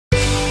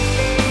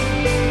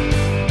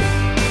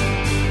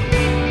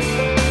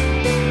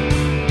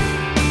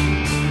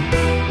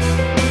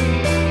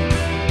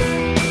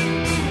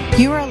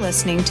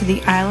listening to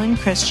the Island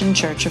Christian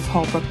Church of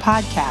Holbrook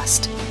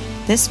podcast.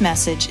 This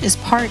message is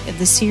part of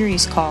the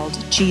series called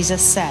Jesus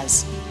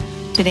Says.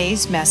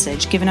 Today's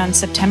message, given on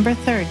September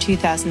 3rd,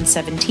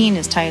 2017,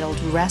 is titled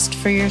Rest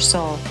for Your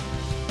Soul.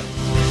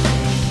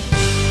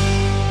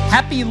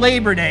 Happy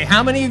Labor Day.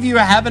 How many of you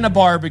are having a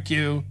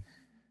barbecue?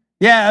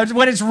 Yeah,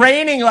 when it's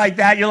raining like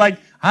that, you're like,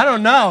 I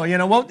don't know.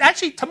 Well,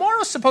 actually,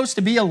 tomorrow's supposed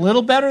to be a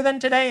little better than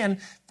today, and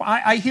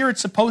I hear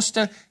it's supposed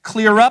to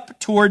clear up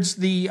towards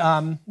the,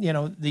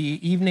 the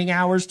evening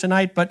hours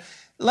tonight. But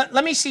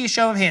let me see a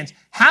show of hands.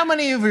 How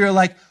many of you are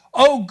like,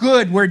 oh,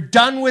 good, we're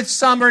done with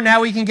summer,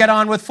 now we can get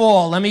on with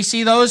fall? Let me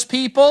see those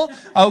people.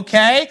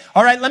 Okay.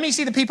 All right, let me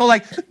see the people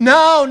like,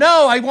 no,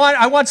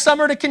 I want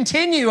summer to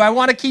continue. I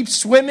want to keep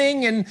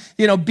swimming and,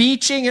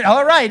 beaching. And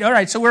all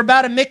right. So we're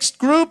about a mixed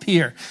group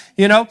here,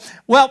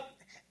 Well,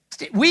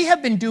 we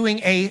have been doing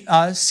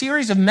a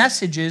series of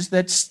messages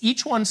that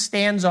each one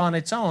stands on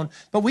its own,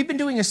 but we've been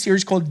doing a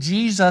series called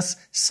Jesus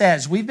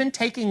Says. We've been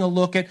taking a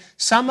look at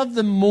some of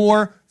the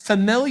more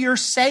familiar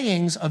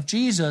sayings of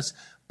Jesus,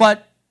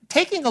 but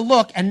taking a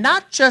look and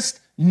not just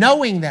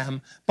knowing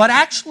them, but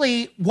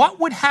actually what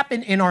would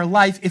happen in our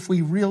life if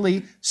we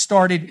really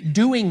started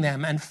doing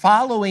them and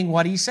following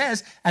what he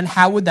says, and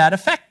how would that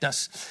affect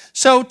us?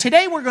 So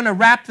today we're going to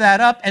wrap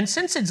that up, and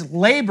since it's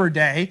Labor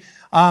Day,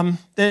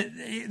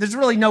 there's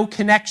really no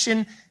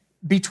connection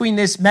between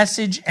this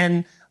message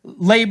and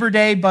Labor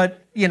Day, but,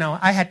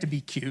 I had to be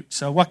cute,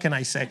 so what can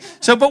I say?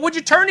 But would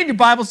you turn in your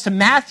Bibles to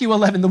Matthew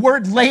 11? The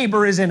word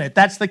labor is in it.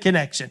 That's the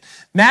connection.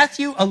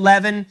 Matthew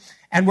 11,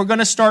 and we're going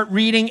to start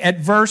reading at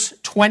verse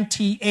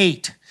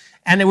 28.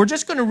 And we're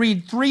just going to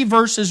read 3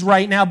 verses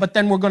right now, but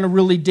then we're going to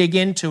really dig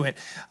into it.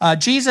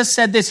 Jesus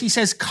said this. He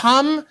says,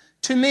 "Come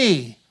to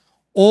me,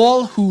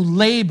 all who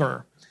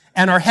labor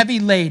and are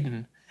heavy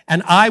laden,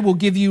 and I will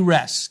give you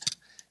rest.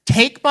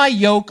 Take my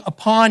yoke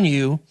upon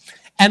you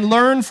and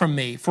learn from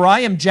me, for I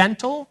am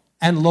gentle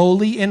and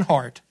lowly in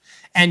heart,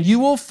 and you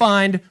will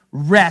find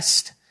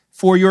rest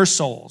for your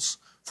souls.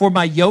 For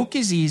my yoke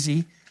is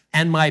easy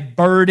and my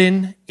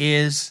burden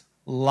is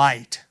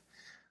light."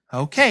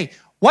 Okay,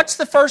 what's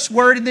the first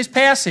word in this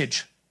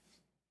passage?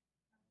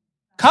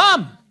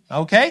 Come,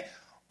 okay?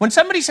 When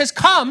somebody says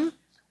come,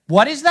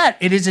 what is that?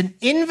 It is an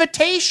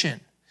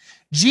invitation.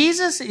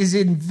 Jesus is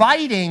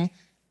inviting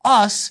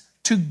us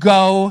to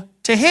go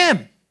to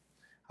him,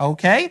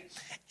 okay?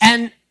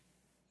 And,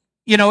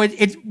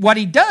 what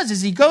he does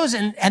is he goes,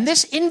 and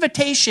this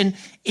invitation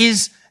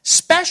is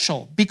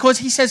special because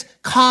he says,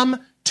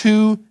 come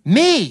to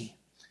me,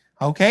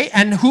 okay?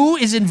 And who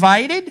is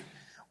invited?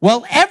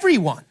 Well,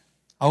 everyone,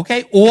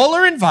 okay? All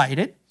are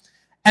invited,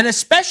 and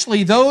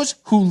especially those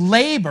who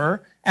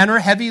labor and are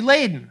heavy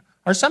laden.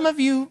 Are some of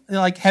you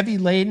like heavy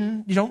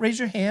laden? You don't raise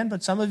your hand,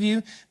 but some of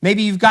you,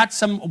 maybe you've got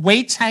some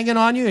weights hanging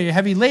on you, you're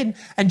heavy laden.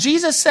 And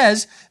Jesus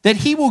says that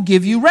he will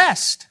give you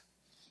rest.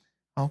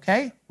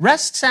 Okay?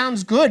 Rest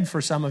sounds good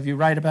for some of you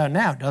right about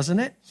now, doesn't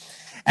it?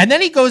 And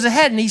then he goes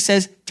ahead and he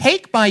says,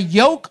 "Take my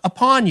yoke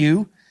upon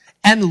you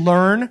and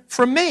learn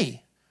from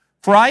me.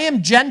 For I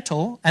am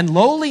gentle and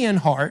lowly in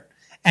heart,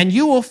 and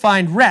you will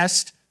find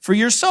rest for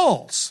your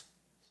souls."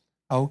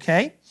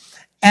 Okay?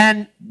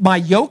 And my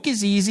yoke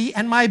is easy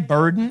and my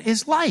burden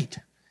is light.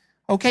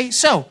 Okay,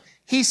 so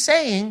he's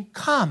saying,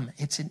 come.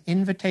 It's an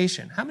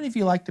invitation. How many of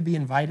you like to be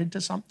invited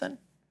to something?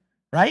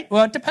 Right?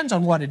 Well, it depends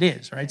on what it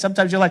is, right?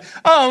 Sometimes you're like,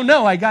 oh,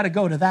 no, I got to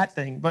go to that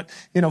thing. But,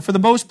 for the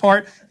most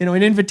part,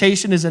 an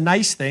invitation is a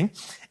nice thing.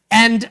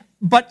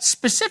 But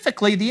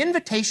specifically, the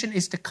invitation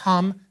is to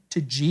come to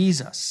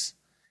Jesus.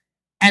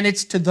 And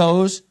it's to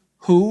those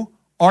who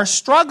are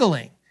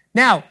struggling.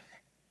 Now,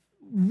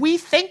 we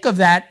think of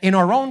that in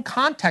our own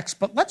context,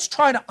 but let's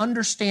try to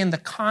understand the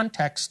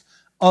context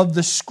of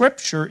the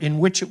scripture in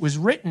which it was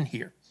written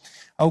here,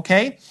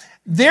 okay?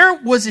 There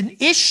was an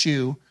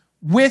issue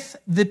with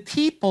the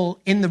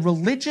people in the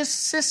religious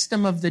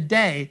system of the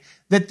day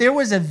that there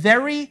was a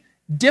very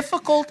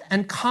difficult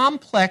and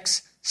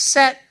complex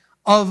set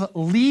of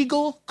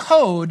legal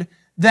code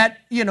that,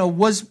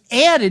 was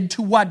added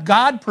to what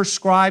God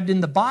prescribed in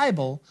the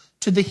Bible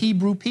to the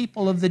Hebrew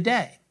people of the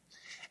day.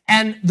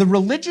 And the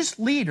religious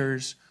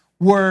leaders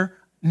were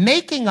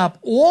making up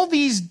all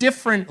these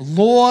different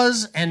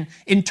laws and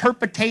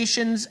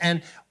interpretations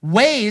and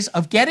ways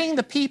of getting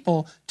the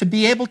people to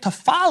be able to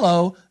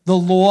follow the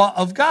law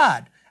of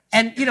God.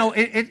 And,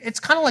 it's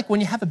kind of like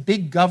when you have a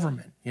big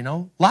government,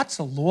 lots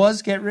of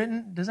laws get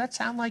written. Does that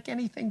sound like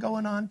anything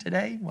going on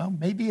today? Well,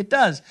 maybe it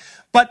does.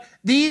 But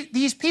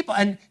these people,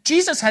 and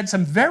Jesus had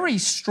some very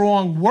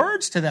strong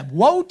words to them.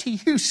 Woe to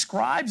you,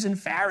 scribes and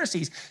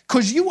Pharisees,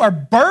 because you are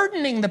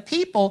burdening the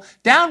people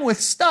down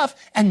with stuff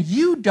and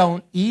you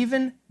don't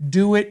even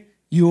do it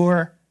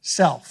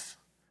yourself.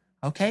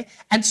 Okay?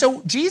 And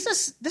so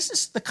Jesus, this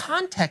is the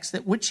context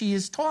at which he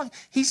is talking.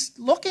 He's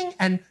looking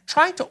and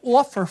trying to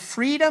offer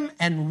freedom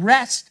and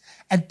rest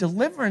and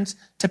deliverance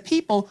to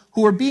people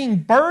who are being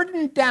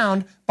burdened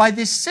down by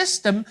this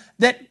system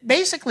that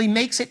basically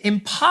makes it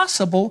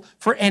impossible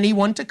for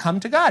anyone to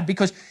come to God,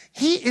 because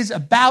he is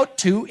about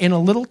to, in a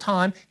little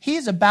time, he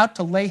is about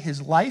to lay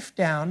his life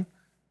down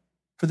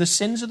for the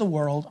sins of the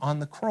world on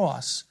the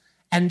cross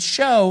and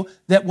show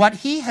that what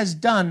he has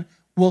done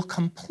will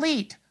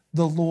complete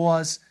the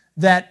laws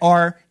that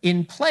are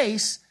in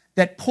place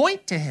that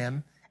point to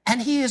him,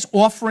 and he is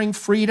offering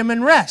freedom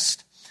and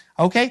rest.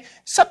 Okay?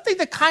 Something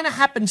that kind of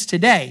happens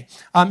today.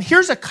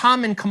 Here's a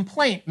common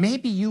complaint.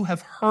 Maybe you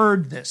have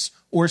heard this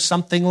or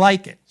something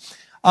like it.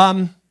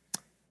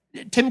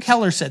 Tim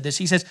Keller said this.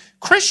 He says,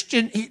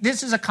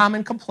 this is a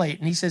common complaint,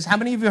 and he says, how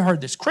many of you have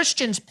heard this?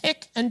 Christians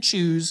pick and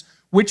choose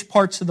which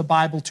parts of the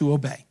Bible to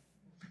obey.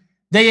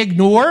 They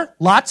ignore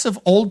lots of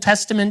Old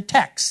Testament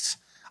texts,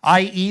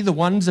 i.e. the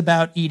ones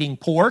about eating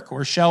pork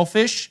or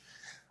shellfish.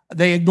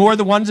 They ignore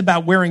the ones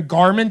about wearing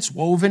garments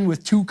woven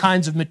with two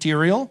kinds of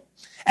material.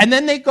 And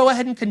then they go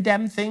ahead and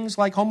condemn things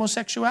like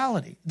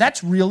homosexuality.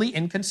 That's really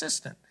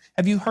inconsistent.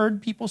 Have you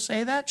heard people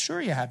say that?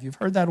 Sure you have. You've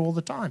heard that all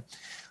the time.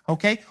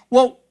 Okay?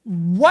 Well,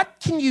 what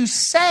can you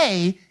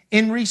say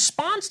in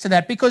response to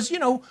that? Because,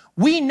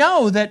 we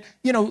know that,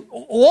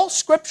 all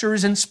Scripture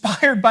is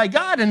inspired by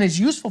God and is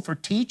useful for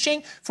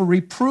teaching, for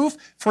reproof,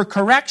 for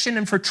correction,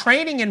 and for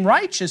training in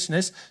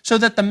righteousness, so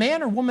that the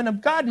man or woman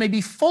of God may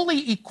be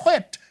fully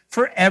equipped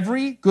for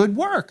every good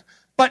work.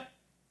 But,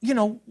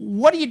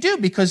 what do you do?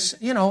 Because,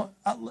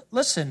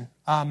 listen,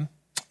 I'll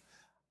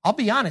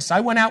be honest.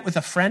 I went out with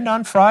a friend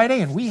on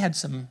Friday, and we had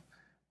some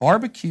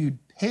barbecued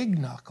pig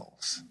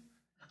knuckles.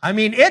 I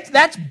mean,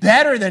 that's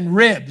better than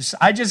ribs.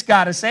 I just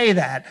got to say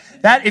that.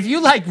 That if you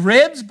like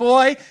ribs,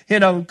 boy,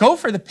 go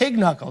for the pig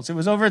knuckles. It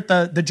was over at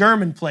the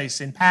German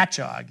place in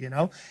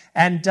Patchogue,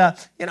 And,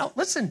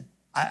 listen,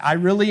 I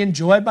really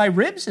enjoy my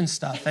ribs and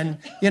stuff. And,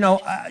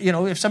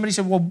 if somebody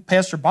said, well,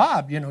 Pastor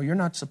Bob, you're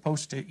not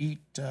supposed to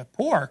eat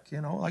pork,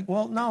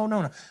 well,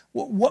 no.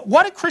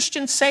 What do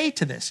Christians say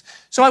to this?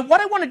 So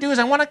what I want to do is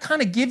I want to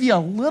kind of give you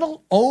a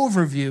little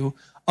overview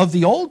of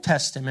the Old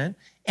Testament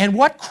and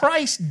what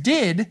Christ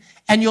did,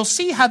 and you'll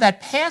see how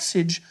that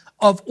passage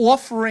of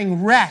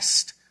offering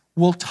rest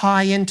will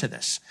tie into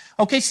this.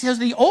 Okay, so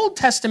the Old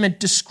Testament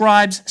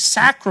describes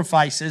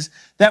sacrifices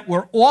that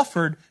were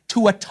offered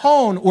to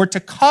atone or to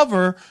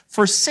cover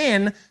for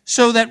sin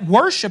so that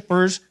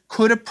worshipers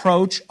could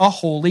approach a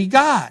holy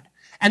God.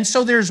 And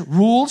so there's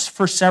rules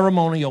for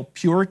ceremonial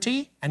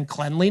purity and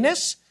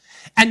cleanliness.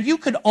 And you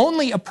could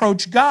only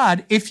approach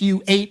God if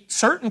you ate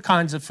certain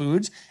kinds of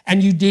foods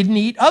and you didn't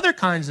eat other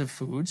kinds of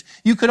foods.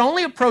 You could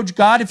only approach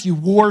God if you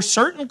wore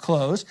certain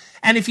clothes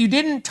and if you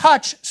didn't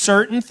touch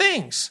certain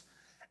things.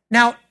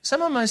 Now,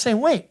 some of them are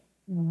saying, wait,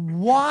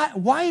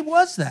 why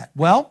was that?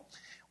 Well,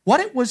 what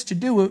it was to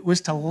do, it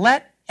was to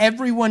let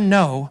everyone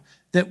know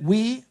that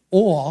we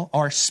all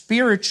are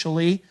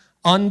spiritually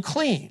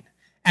unclean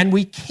and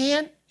we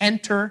can't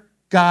enter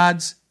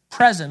God's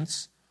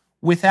presence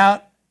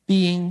without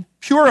being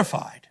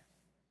purified.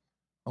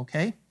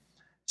 Okay?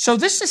 So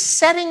this is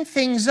setting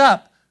things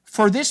up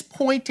for this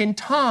point in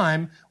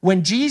time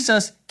when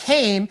Jesus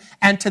came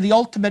and to the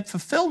ultimate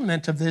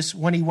fulfillment of this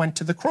when he went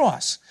to the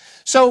cross.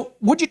 So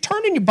would you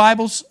turn in your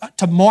Bibles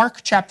to Mark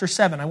chapter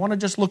 7? I want to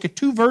just look at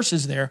 2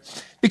 verses there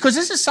because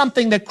this is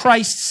something that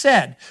Christ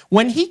said.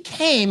 When he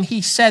came,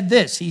 he said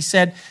this. He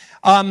said,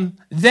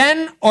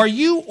 then are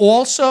you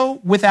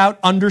also without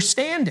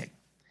understanding?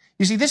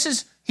 You see, this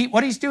is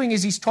what he's doing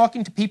is he's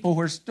talking to people who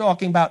are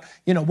talking about,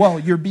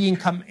 you're being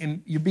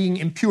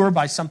impure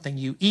by something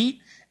you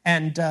eat.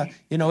 And,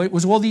 it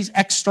was all these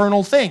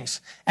external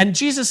things. And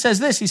Jesus says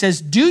this, he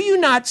says, do you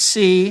not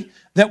see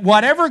that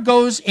whatever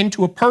goes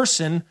into a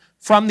person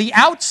from the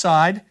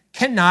outside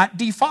cannot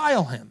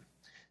defile him,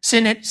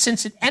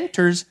 since it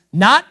enters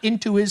not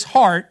into his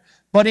heart,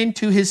 but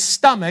into his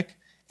stomach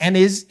and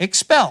is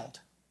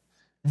expelled?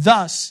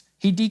 Thus,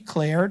 he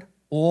declared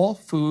all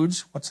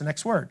foods, what's the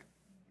next word?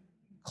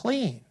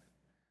 Clean.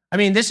 I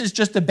mean, this is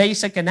just a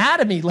basic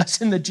anatomy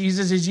lesson that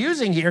Jesus is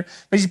using here.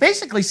 But he's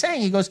basically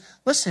saying, he goes,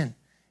 listen,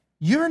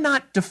 you're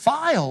not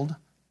defiled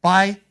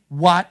by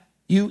what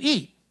you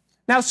eat.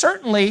 Now,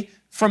 certainly,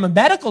 from a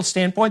medical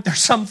standpoint, there's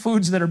some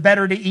foods that are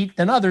better to eat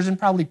than others, and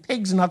probably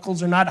pig's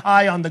knuckles are not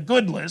high on the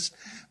good list.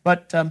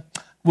 But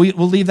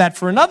we'll leave that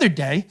for another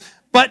day.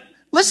 But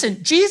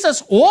listen,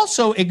 Jesus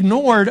also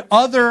ignored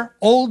other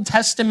Old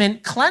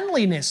Testament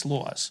cleanliness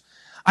laws.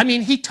 I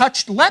mean, he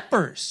touched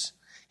lepers.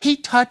 He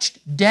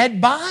touched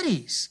dead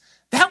bodies.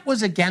 That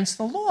was against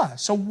the law.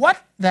 So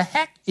what the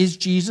heck is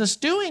Jesus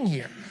doing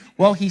here?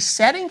 Well, he's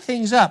setting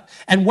things up.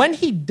 And when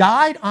he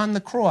died on the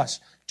cross,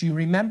 do you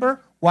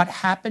remember what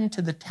happened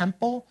to the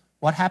temple?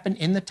 What happened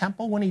in the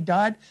temple when he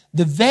died?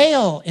 The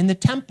veil in the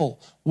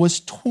temple was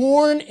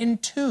torn in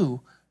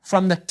two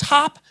from the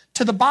top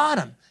to the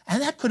bottom.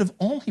 And that could have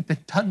only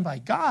been done by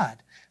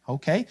God.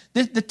 Okay?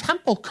 The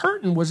temple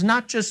curtain was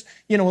not just,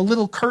 a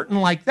little curtain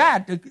like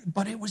that,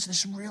 but it was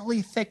this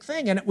really thick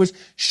thing. And it was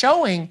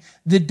showing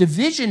the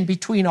division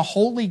between a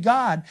holy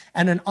God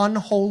and an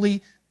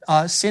unholy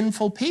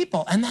sinful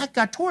people. And that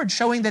got torn,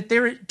 showing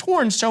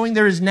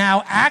there is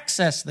now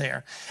access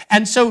there.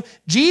 And so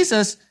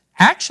Jesus,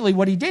 actually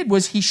what he did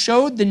was he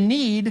showed the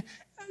need,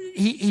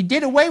 he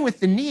did away with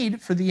the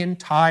need for the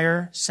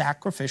entire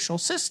sacrificial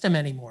system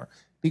anymore.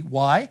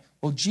 Why?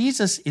 Well,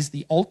 Jesus is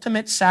the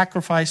ultimate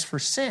sacrifice for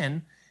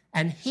sin,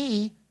 and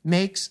he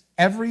makes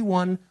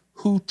everyone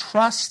who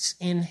trusts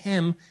in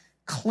him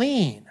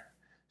clean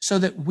so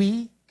that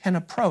we can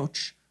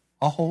approach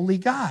a holy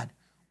God.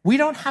 We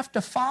don't have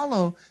to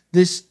follow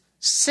this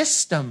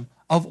system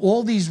of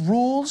all these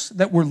rules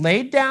that were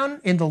laid down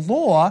in the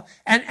law.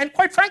 And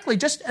quite frankly,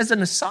 just as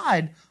an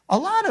aside, a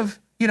lot of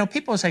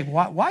people say,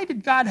 why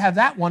did God have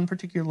that one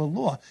particular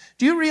law?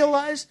 Do you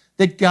realize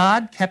that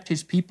God kept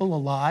his people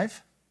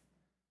alive?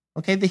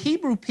 Okay, the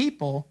Hebrew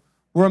people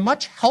were a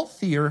much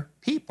healthier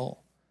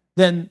people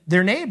than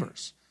their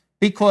neighbors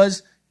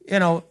because,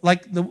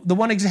 like the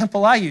one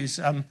example I use,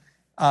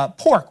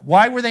 pork.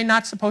 Why were they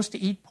not supposed to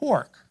eat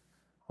pork?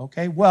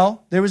 Okay,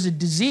 well, there was a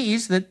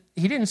disease that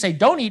he didn't say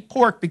don't eat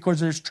pork because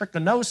there's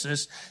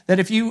trichinosis, that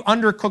if you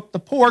undercook the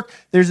pork,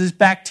 there's this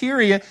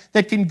bacteria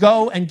that can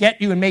go and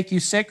get you and make you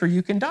sick or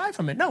you can die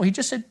from it. No, he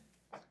just said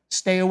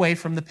stay away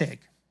from the pig.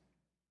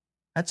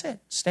 That's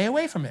it. Stay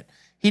away from it.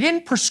 He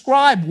didn't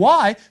prescribe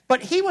why,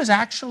 but he was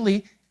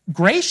actually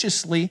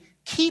graciously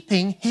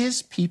keeping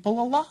his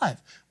people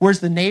alive. Whereas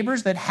the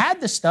neighbors that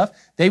had the stuff,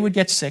 they would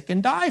get sick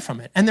and die from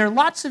it. And there are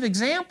lots of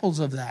examples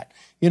of that,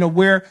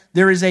 where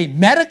there is a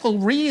medical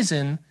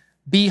reason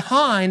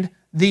behind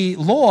the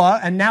law,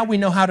 and now we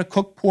know how to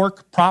cook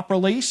pork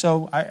properly.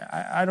 So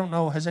I don't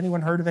know, has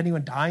anyone heard of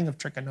anyone dying of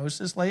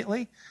trichinosis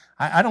lately?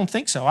 I don't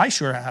think so. I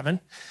sure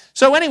haven't.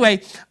 So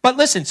anyway, but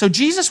listen, so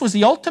Jesus was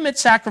the ultimate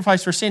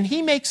sacrifice for sin.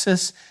 He makes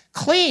us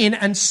clean,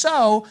 and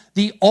so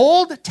the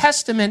Old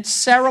Testament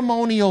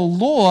ceremonial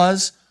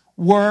laws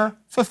were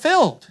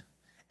fulfilled.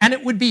 And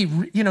it would be,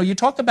 you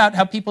talk about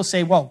how people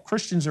say, well,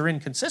 Christians are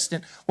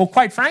inconsistent. Well,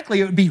 quite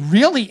frankly, it would be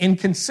really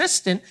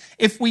inconsistent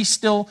if we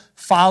still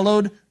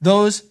followed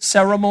those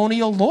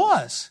ceremonial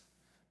laws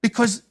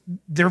because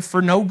they're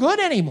for no good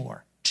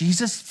anymore.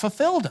 Jesus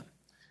fulfilled them.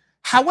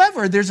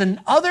 However, there's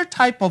another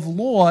type of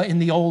law in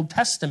the Old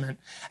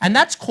Testament, and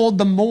that's called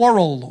the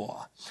moral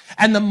law.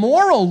 And the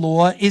moral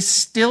law is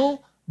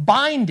still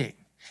binding.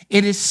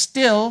 It is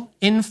still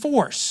in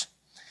force.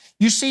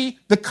 You see,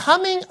 the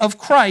coming of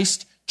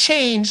Christ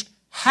changed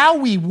how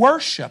we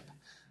worship,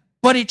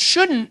 but it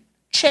shouldn't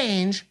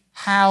change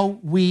how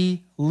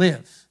we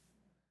live.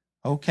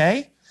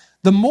 Okay?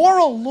 The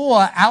moral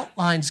law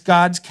outlines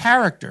God's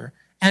character,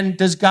 and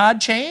does God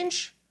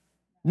change?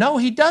 No,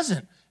 he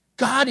doesn't.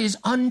 God is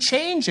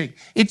unchanging.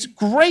 It's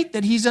great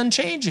that he's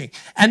unchanging.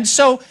 And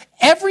so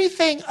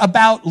everything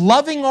about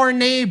loving our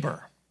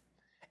neighbor,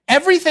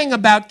 everything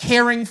about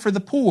caring for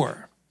the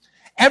poor,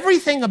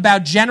 everything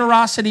about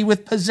generosity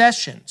with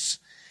possessions,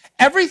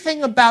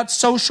 everything about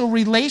social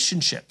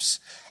relationships,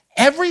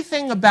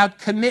 everything about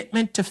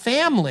commitment to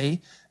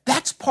family,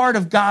 that's part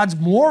of God's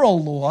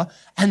moral law,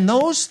 and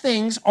those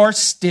things are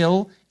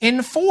still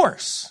in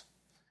force.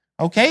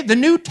 Okay? The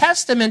New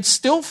Testament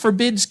still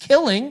forbids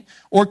killing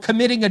or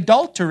committing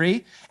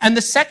adultery, and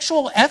the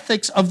sexual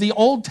ethics of the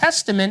Old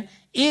Testament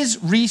is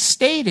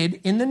restated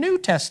in the New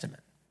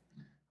Testament.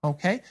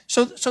 Okay?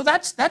 So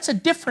that's a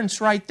difference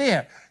right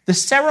there. The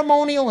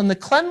ceremonial and the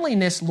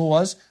cleanliness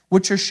laws,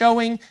 which are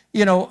showing,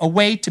 a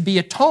way to be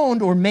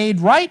atoned or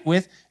made right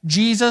with,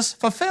 Jesus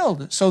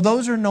fulfilled. So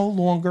those are no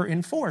longer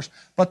in force,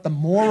 but the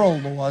moral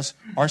laws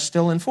are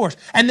still in force.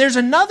 And there's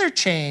another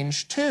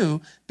change,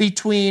 too,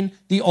 between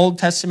the Old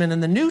Testament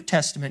and the New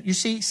Testament. You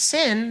see,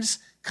 sins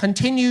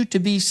continue to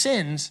be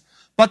sins,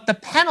 but the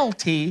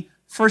penalty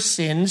for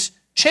sins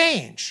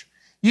change.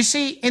 You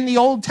see, in the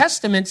Old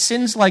Testament,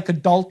 sins like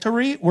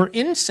adultery or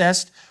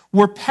incest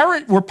were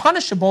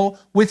punishable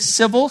with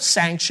civil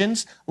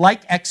sanctions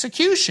like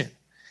execution.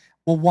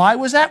 Well, why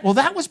was that? Well,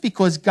 that was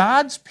because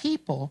God's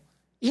people,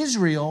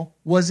 Israel,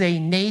 was a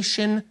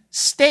nation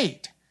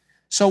state.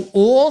 So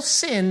all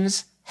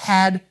sins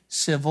had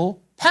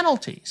civil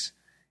penalties.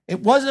 It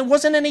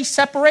wasn't any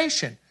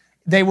separation.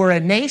 They were a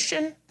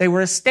nation, they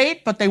were a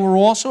state, but they were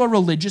also a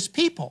religious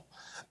people.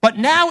 But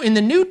now in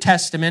the New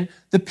Testament,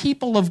 the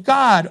people of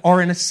God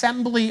are an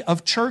assembly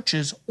of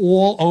churches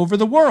all over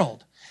the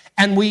world.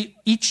 And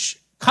each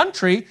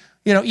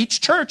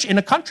church in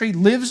a country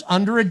lives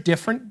under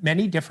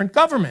many different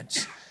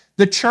governments.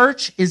 The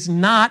church is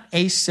not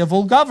a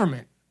civil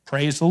government.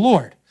 Praise the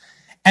Lord.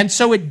 And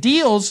so it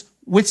deals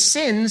with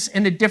sins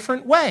in a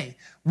different way.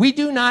 We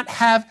do not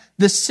have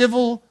the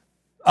civil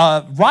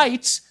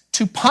rights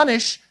to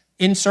punish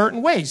in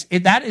certain ways.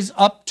 That is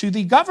up to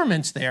the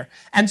governments there.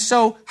 And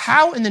so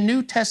how in the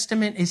New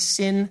Testament is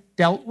sin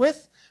dealt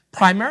with?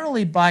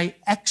 Primarily by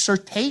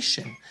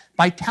exhortation,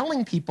 by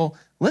telling people,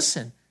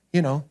 listen,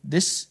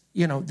 this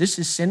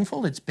is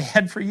sinful, it's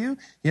bad for you,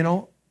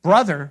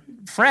 brother,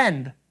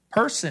 friend,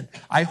 person.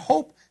 I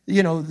hope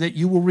that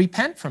you will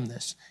repent from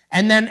this.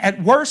 And then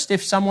at worst,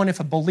 if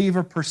a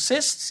believer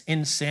persists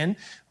in sin,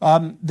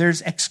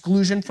 there's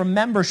exclusion from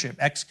membership,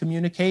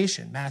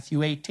 excommunication,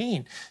 Matthew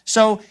 18.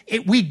 So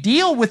we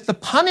deal with the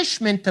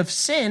punishment of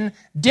sin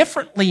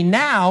differently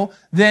now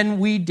than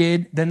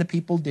the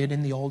people did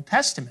in the Old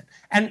Testament.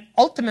 And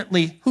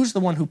ultimately, who's the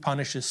one who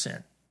punishes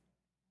sin?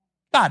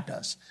 God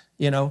does.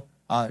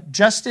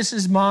 Justice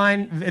is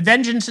mine,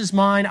 vengeance is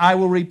mine, I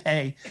will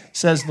repay,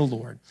 says the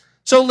Lord.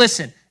 So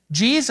listen,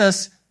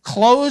 Jesus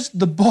closed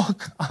the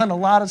book on a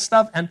lot of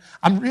stuff, and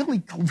I'm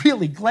really,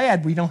 really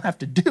glad we don't have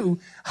to do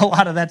a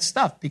lot of that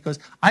stuff, because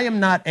I am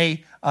not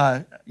you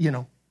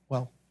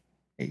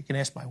can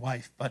ask my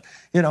wife, but,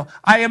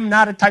 I am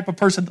not a type of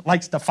person that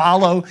likes to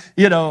follow,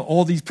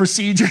 all these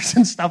procedures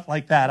and stuff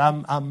like that.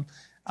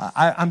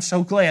 I'm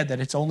so glad that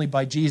it's only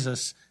by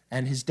Jesus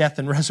and his death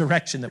and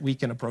resurrection that we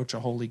can approach a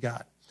holy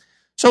God.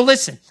 So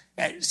listen,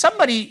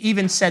 somebody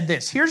even said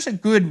this. Here's a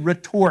good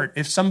retort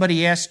if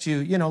somebody asked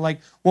you,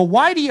 well,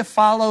 why do you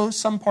follow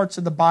some parts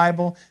of the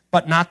Bible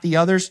but not the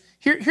others?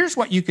 Here's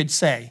what you could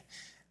say.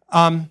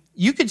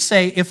 You could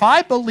say, if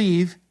I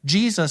believe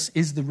Jesus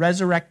is the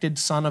resurrected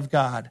Son of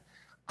God,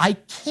 I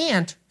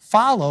can't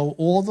follow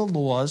all the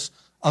laws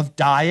of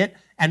diet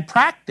and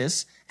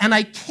practice, and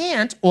I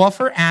can't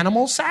offer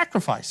animal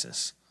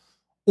sacrifices.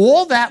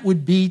 All that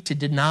would be to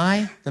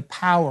deny the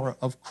power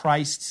of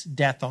Christ's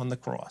death on the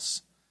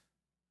cross.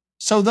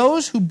 So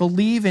those who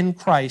believe in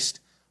Christ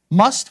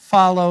must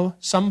follow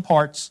some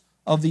parts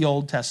of the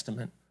Old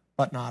Testament,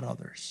 but not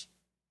others.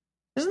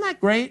 Isn't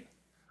that great?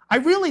 I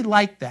really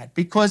like that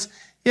because,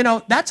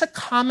 that's a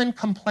common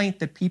complaint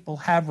that people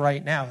have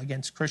right now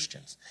against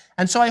Christians.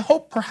 And so I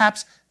hope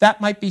perhaps that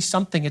might be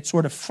something that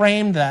sort of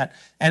framed that,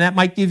 and that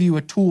might give you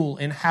a tool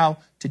in how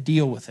to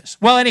deal with this.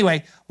 Well,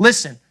 anyway,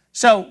 listen.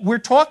 So we're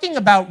talking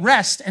about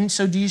rest, and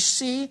so do you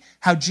see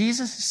how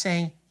Jesus is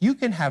saying you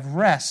can have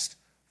rest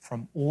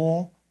from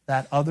all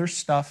that other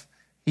stuff?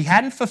 He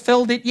hadn't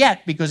fulfilled it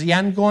yet because he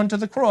hadn't gone to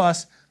the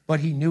cross, but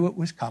he knew it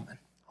was coming,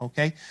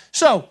 okay?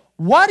 So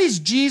what is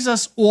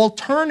Jesus'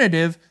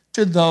 alternative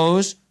to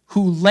those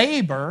who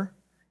labor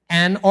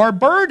and are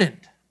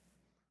burdened?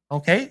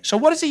 Okay, so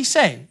what does he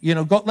say?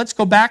 Let's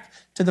go back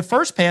to the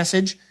first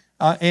passage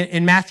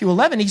in Matthew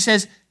 11. He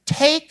says,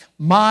 take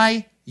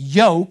my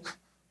yoke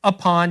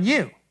upon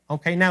you.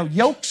 Okay, now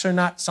yokes are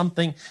not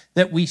something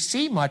that we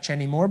see much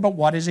anymore, but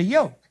what is a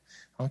yoke?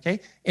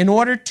 Okay, in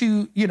order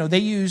to, they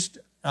used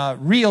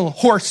real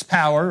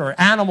horsepower or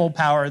animal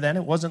power then.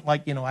 It wasn't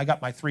like, I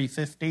got my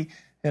 350.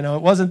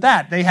 It wasn't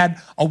that. They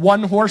had a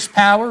 1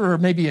 horsepower or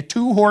maybe a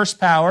 2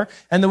 horsepower,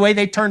 and the way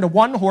they turned a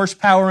 1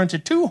 horsepower into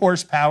 2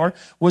 horsepower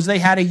was they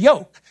had a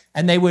yoke,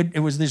 and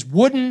it was this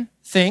wooden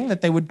thing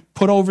that they would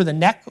put over the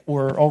neck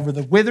or over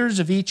the withers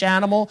of each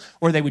animal,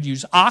 or they would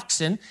use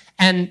oxen,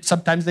 and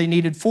sometimes they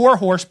needed 4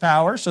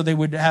 horsepower, so they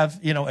would have,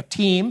 a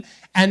team,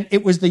 and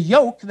it was the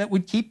yoke that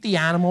would keep the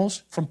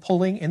animals from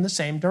pulling in the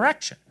same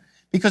direction.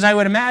 Because I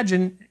would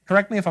imagine,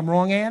 correct me if I'm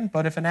wrong, Ann,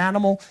 but if an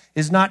animal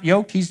is not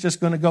yoked, he's just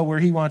going to go where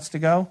he wants to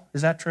go.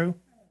 Is that true?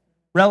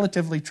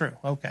 Relatively true.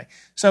 Okay.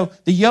 So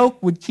the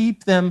yoke would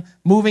keep them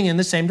moving in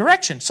the same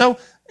direction. So,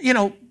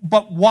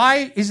 but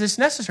why is this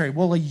necessary?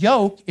 Well, a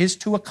yoke is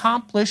to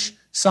accomplish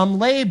some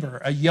labor.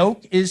 A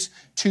yoke is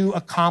to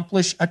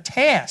accomplish a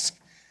task.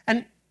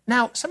 And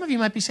now some of you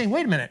might be saying,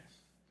 wait a minute.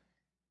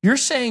 You're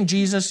saying,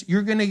 Jesus,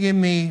 you're going to give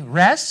me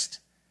rest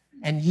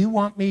and you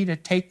want me to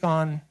take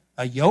on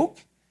a yoke?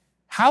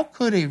 How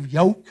could a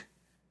yoke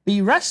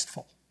be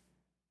restful?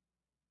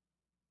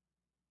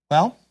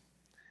 Well,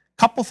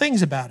 a couple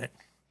things about it.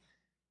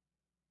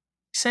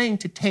 He's saying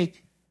to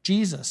take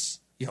Jesus'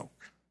 yoke.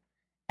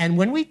 And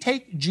when we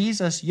take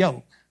Jesus'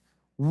 yoke,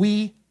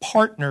 we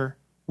partner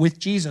with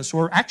Jesus,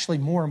 or actually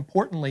more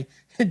importantly,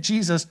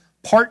 Jesus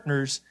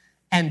partners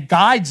and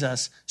guides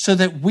us so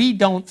that we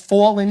don't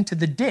fall into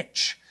the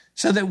ditch,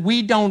 so that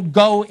we don't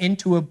go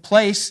into a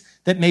place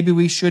that maybe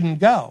we shouldn't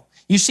go.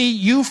 You see,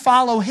 you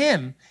follow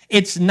him.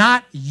 It's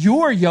not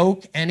your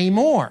yoke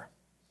anymore.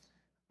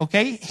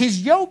 Okay?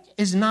 His yoke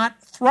is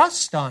not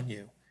thrust on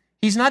you.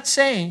 He's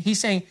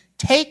saying,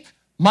 take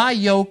my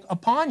yoke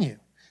upon you.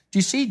 Do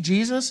you see?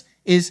 Jesus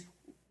is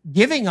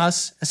giving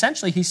us,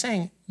 essentially, he's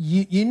saying,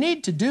 you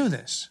need to do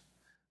this,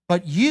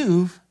 but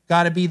you've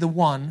got to be the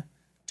one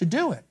to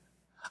do it.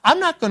 I'm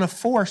not going to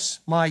force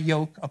my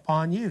yoke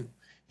upon you.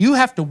 You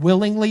have to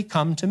willingly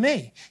come to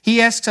me.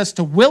 He asks us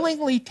to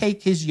willingly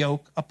take his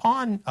yoke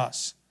upon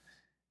us.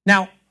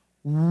 Now,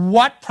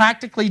 what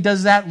practically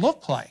does that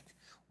look like?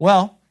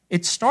 Well,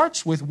 it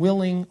starts with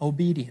willing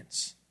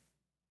obedience.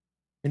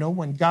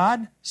 When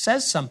God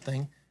says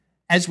something,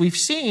 as we've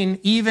seen,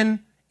 even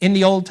in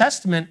the Old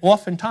Testament,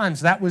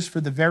 oftentimes that was for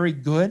the very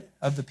good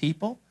of the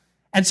people.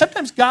 And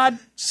sometimes God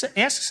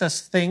asks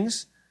us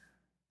things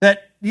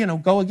that,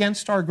 go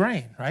against our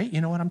grain, right?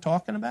 You know what I'm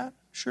talking about?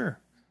 Sure.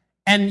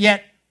 And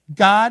yet,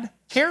 God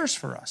cares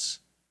for us.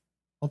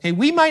 Okay,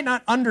 we might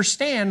not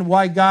understand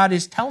why God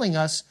is telling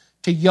us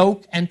to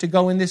yoke and to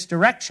go in this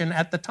direction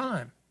at the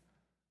time.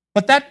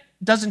 But that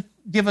doesn't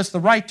give us the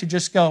right to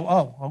just go,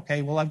 oh,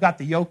 okay, well, I've got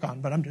the yoke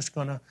on, but I'm just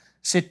going to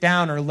sit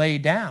down or lay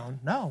down.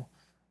 No,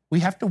 we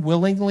have to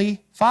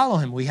willingly follow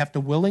him. We have to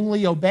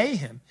willingly obey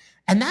him.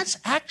 And that's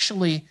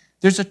actually,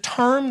 there's a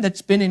term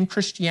that's been in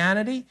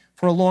Christianity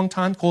for a long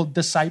time called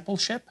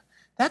discipleship.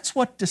 That's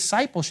what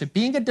discipleship,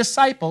 being a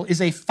disciple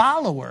is a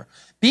follower.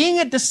 Being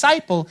a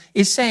disciple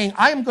is saying,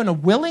 I am going to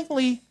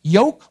willingly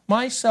yoke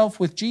myself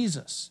with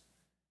Jesus.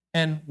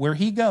 And where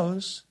he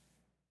goes,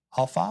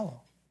 I'll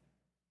follow.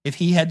 If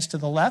he heads to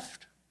the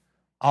left,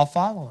 I'll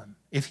follow him.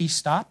 If he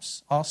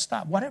stops, I'll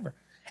stop, whatever.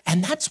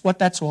 And that's what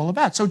that's all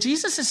about. So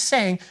Jesus is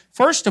saying,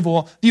 first of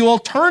all, the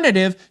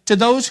alternative to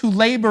those who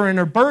labor and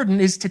are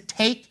burdened is to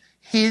take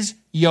his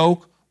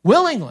yoke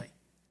willingly.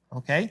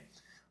 Okay?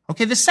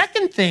 Okay, the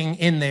second thing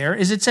in there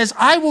is it says,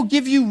 I will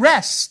give you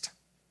rest.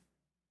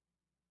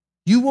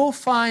 You will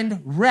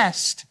find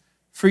rest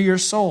for your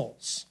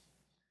souls.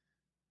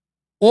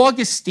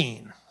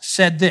 Augustine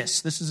said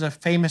this. This is a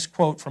famous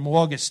quote from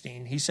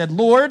Augustine. He said,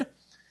 Lord,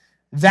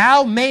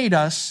 thou made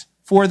us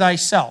for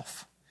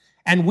thyself,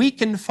 and we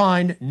can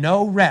find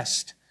no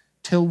rest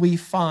till we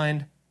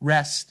find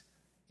rest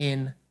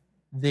in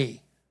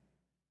thee.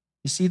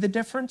 You see the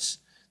difference?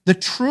 The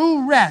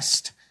true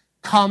rest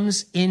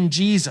comes in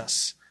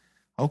Jesus.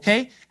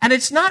 Okay? And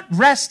it's not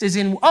rest as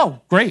in,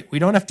 oh, great, we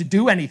don't have to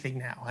do anything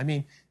now. I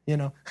mean, you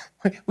know,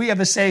 we have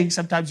a saying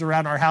sometimes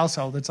around our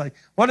household. It's like,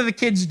 what are the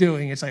kids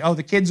doing? It's like, oh,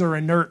 the kids are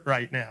inert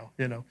right now.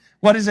 You know,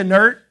 what is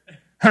inert?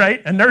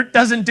 Right? Inert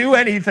doesn't do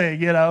anything,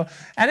 you know.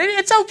 And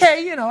it's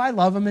okay, you know, I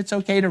love them. It's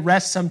okay to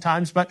rest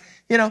sometimes. But,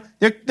 you know,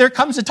 there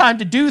comes a time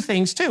to do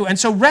things too. And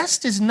so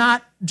rest is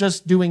not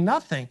just doing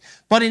nothing.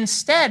 But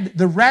instead,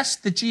 the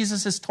rest that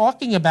Jesus is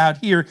talking about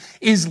here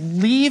is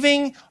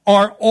leaving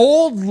our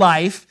old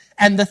life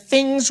and the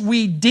things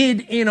we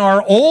did in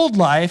our old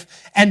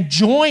life and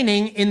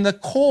joining in the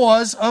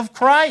cause of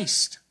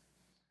Christ.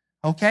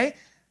 Okay?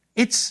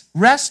 It's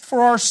rest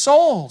for our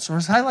souls, or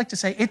as I like to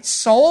say, it's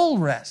soul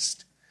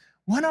rest.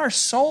 When our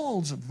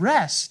souls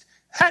rest,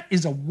 that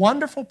is a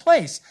wonderful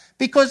place.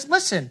 Because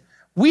listen,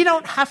 we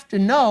don't have to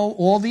know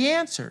all the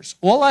answers.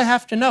 All I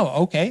have to know,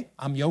 okay,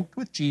 I'm yoked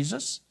with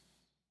Jesus.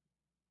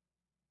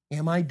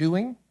 Am I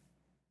doing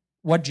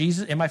what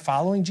Jesus, am I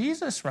following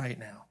Jesus right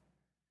now?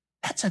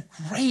 That's a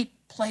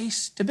great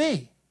place to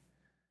be.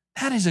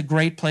 That is a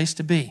great place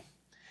to be.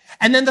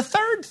 And then the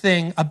third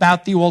thing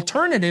about the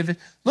alternative,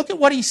 look at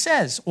what he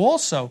says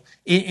also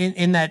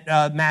in that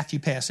Matthew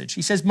passage.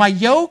 He says, my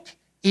yoke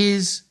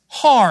is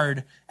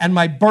hard and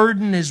my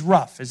burden is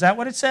rough. Is that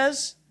what it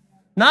says?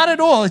 Not at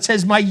all. It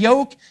says, my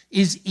yoke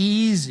is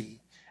easy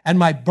and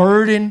my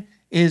burden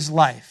is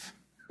light.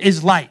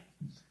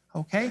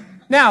 Okay?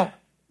 Now,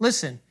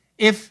 listen,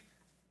 if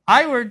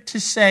I were to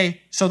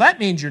say, so that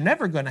means you're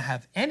never going to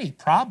have any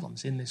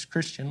problems in this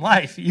Christian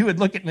life, you would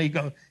look at me and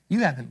go, you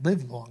haven't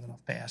lived long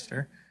enough,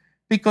 Pastor,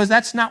 because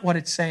that's not what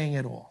it's saying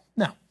at all.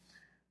 No.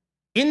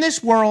 In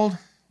this world,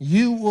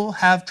 you will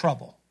have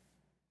trouble,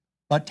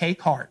 but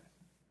take heart.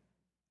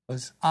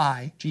 Because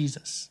I,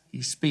 Jesus,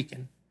 he's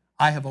speaking,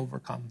 I have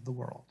overcome the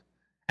world.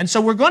 And so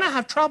we're going to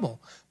have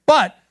trouble.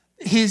 But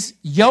his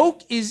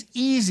yoke is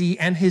easy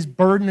and his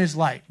burden is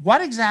light.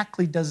 What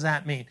exactly does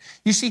that mean?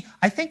 You see,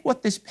 I think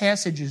what this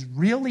passage is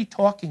really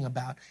talking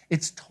about,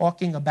 it's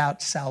talking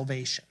about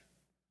salvation.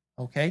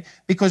 Okay?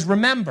 Because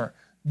remember,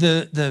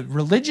 the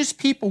religious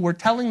people were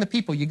telling the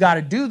people, you got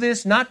to do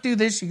this, not do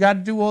this, you got to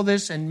do all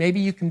this, and maybe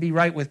you can be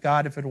right with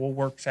God if it all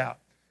works out.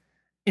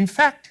 In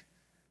fact,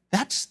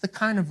 that's the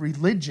kind of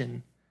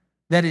religion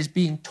that is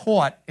being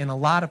taught in a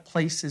lot of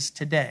places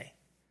today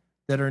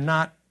that are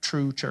not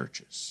true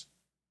churches.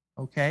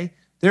 Okay?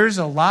 There's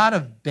a lot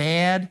of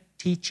bad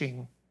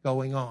teaching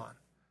going on.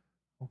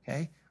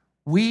 Okay?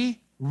 We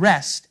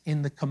rest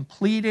in the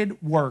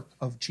completed work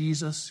of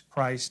Jesus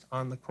Christ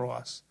on the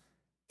cross.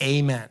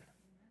 Amen.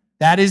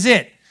 That is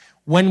it.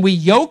 When we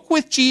yoke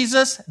with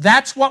Jesus,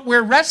 that's what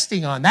we're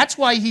resting on. That's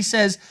why he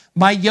says,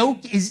 my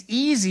yoke is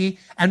easy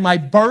and my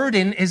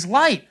burden is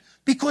light.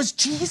 Because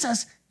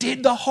Jesus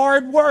did the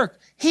hard work.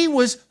 He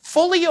was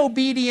fully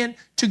obedient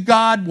to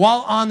God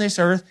while on this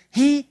earth.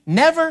 He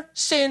never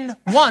sinned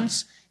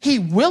once. He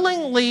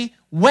willingly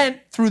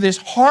went through this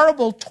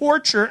horrible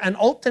torture and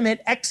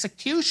ultimate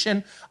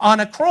execution on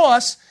a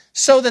cross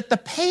so that the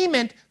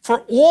payment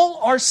for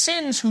all our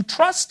sins who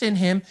trust in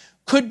him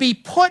could be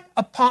put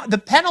upon, the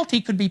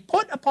penalty could be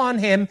put upon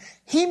him.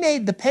 He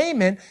made the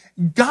payment.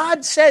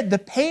 God said the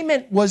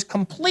payment was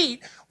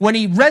complete when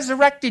he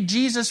resurrected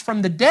Jesus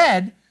from the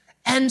dead.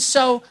 And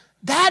so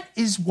that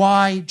is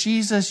why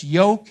Jesus'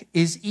 yoke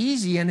is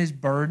easy and his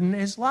burden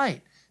is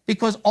light.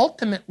 Because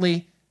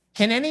ultimately,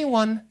 can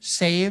anyone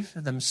save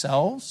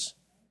themselves?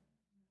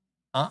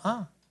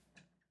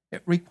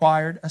 It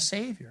required a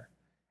Savior.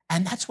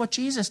 And that's what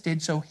Jesus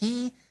did. So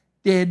he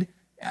did,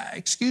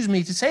 excuse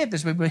me to say it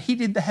this way, but he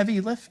did the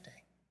heavy lifting.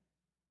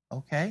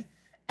 Okay?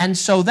 And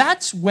so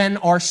that's when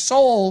our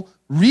soul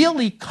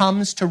really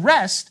comes to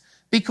rest,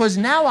 because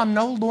now I'm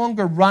no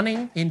longer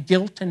running in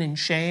guilt and in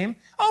shame.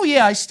 Oh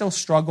yeah, I still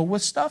struggle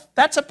with stuff.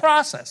 That's a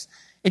process.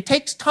 It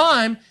takes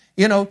time,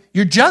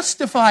 You're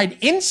justified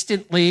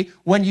instantly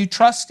when you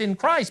trust in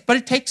Christ, but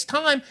it takes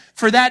time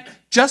for that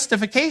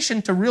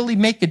justification to really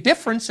make a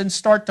difference and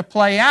start to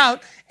play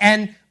out.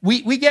 And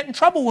we get in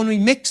trouble when we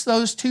mix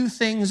those two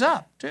things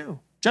up, too.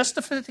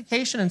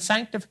 Justification and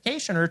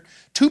sanctification are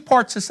two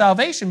parts of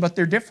salvation, but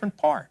they're different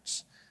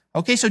parts.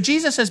 Okay, so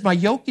Jesus says, my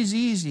yoke is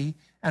easy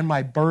and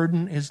my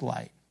burden is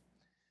light.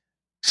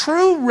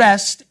 True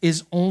rest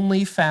is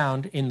only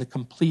found in the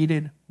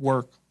completed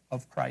work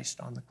of Christ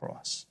on the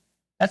cross.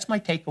 That's my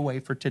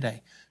takeaway for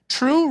today.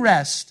 True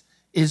rest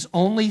is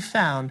only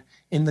found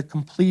in the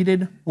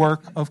completed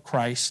work of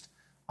Christ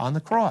on the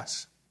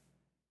cross.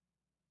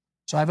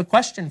 So I have a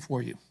question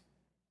for you.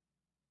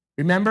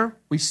 Remember,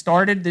 we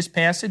started this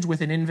passage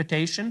with an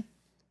invitation.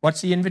 What's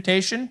the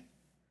invitation?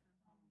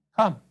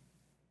 Come.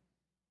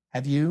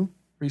 Have you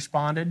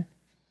responded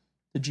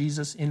to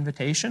Jesus'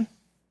 invitation?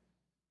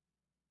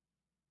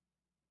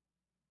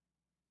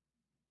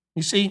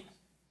 You see,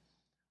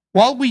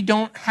 while we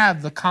don't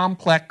have the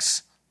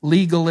complex,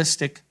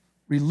 legalistic,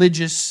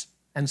 religious,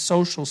 and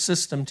social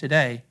system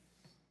today,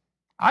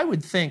 I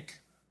would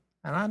think,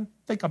 and I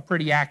think I'm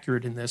pretty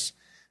accurate in this,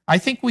 I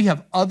think we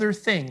have other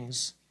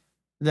things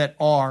that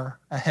are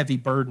a heavy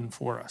burden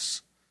for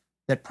us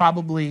that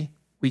probably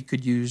we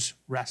could use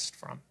rest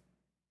from.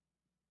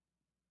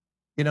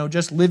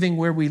 Just living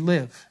where we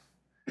live.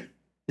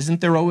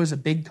 Isn't there always a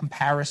big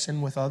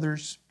comparison with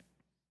others?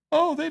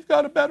 Oh, they've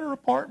got a better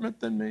apartment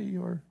than me,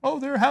 or, oh,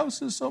 their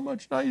house is so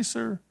much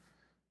nicer.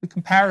 The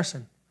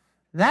comparison.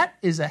 That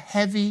is a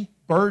heavy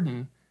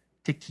burden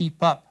to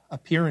keep up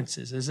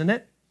appearances, isn't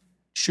it?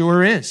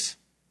 Sure is.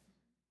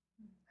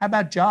 How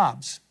about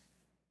jobs?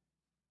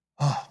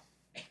 Oh,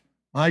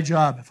 my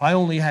job, if I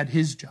only had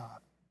his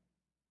job.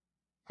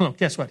 Well,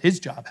 guess what? His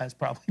job has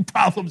probably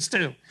problems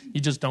too.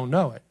 You just don't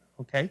know it,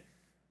 okay?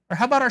 Or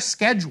how about our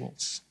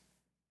schedules?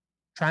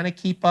 Trying to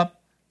keep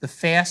up the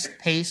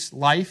fast-paced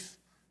life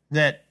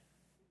that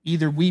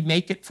either we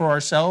make it for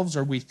ourselves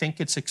or we think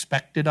it's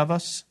expected of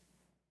us.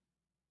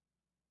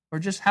 Or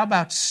just how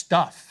about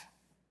stuff,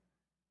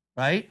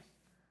 right?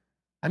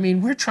 I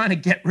mean, we're trying to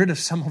get rid of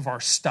some of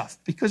our stuff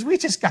because we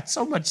just got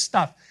so much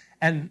stuff.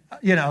 And,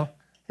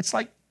 it's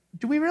like,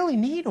 do we really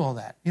need all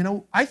that?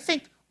 I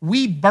think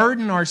we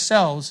burden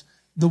ourselves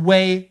the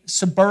way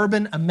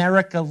suburban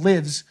America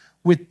lives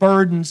with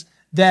burdens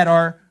that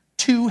are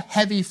too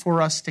heavy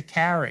for us to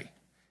carry.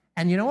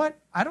 And you know what?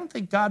 I don't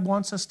think God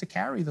wants us to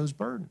carry those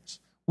burdens.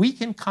 We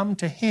can come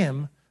to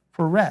Him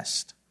for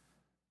rest.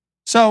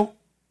 So,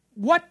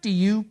 what do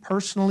you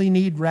personally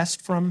need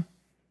rest from?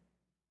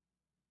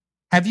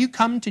 Have you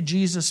come to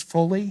Jesus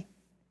fully?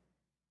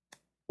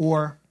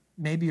 Or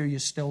maybe are you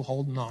still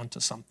holding on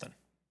to something?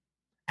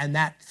 And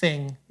that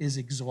thing is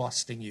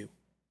exhausting you.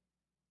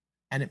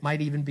 And it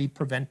might even be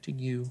preventing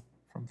you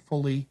from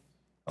fully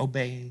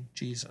obeying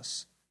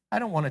Jesus. I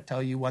don't want to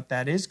tell you what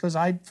that is because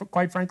I,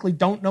 quite frankly,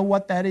 don't know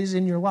what that is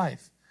in your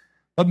life.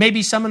 But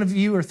maybe some of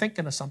you are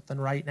thinking of something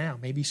right now.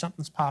 Maybe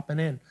something's popping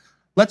in.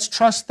 Let's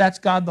trust that's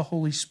God the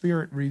Holy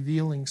Spirit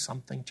revealing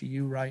something to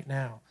you right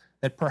now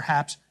that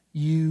perhaps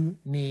you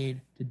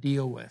need to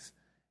deal with.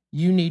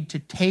 You need to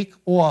take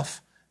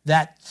off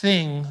that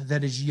thing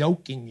that is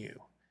yoking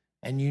you,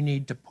 and you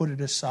need to put it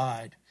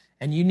aside.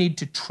 And you need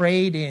to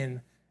trade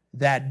in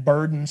that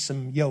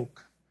burdensome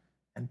yoke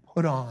and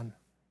put on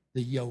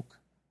the yoke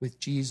with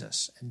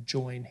Jesus and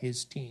join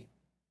His team.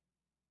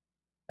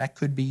 That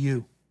could be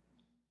you.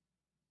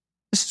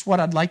 This is what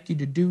I'd like you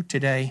to do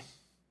today.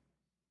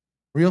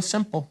 Real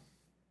simple.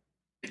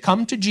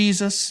 Come to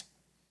Jesus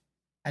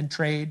and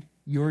trade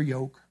your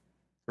yoke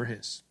for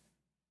His.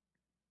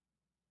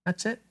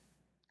 That's it.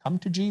 Come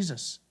to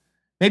Jesus.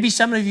 Maybe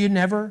some of you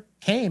never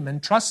came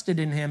and trusted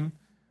in Him,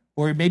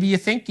 or maybe you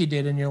think you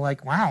did and you're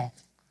like, wow,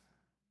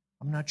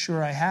 I'm not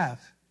sure I have.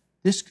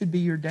 This could be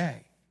your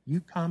day. You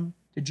come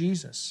to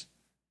Jesus.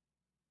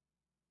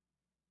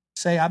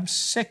 Say, I'm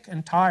sick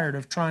and tired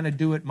of trying to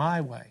do it my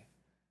way,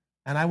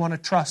 and I want to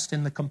trust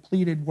in the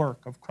completed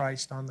work of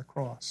Christ on the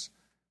cross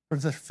for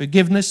the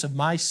forgiveness of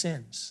my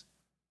sins.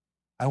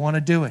 I want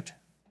to do it.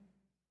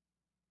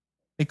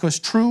 Because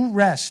true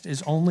rest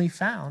is only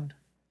found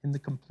in the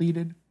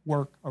completed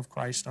work of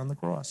Christ on the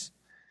cross.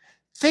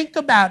 Think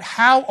about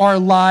how our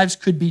lives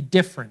could be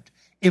different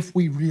if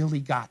we really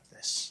got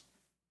this.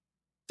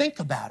 Think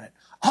about it.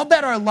 I'll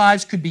bet our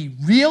lives could be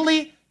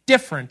really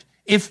different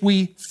if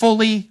we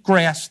fully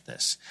grasp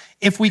this.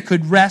 If we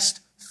could rest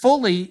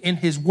fully in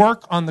His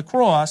work on the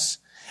cross,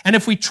 and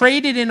if we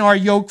traded in our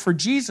yoke for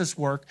Jesus'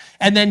 work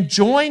and then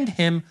joined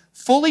Him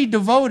fully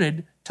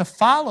devoted to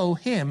follow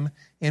Him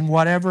in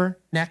whatever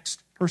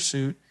next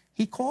pursuit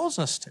He calls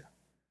us to.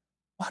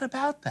 What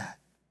about that?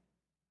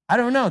 I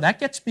don't know. That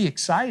gets me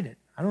excited.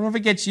 I don't know if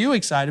it gets you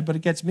excited, but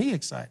it gets me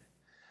excited.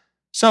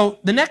 So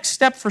the next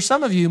step for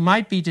some of you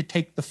might be to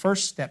take the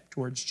first step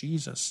towards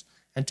Jesus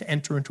and to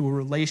enter into a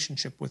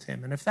relationship with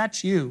Him. And if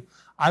that's you,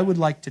 I would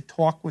like to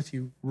talk with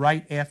you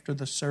right after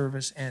the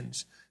service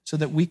ends so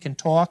that we can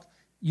talk.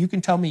 You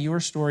can tell me your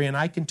story and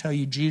I can tell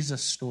you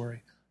Jesus'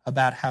 story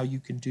about how you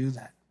can do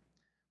that.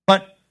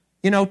 But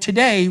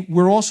today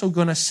we're also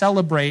going to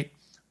celebrate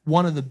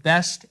one of the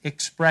best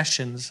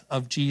expressions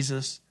of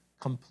Jesus'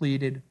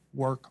 completed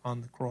work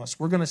on the cross.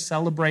 We're going to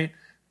celebrate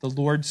the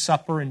Lord's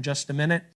Supper in just a minute.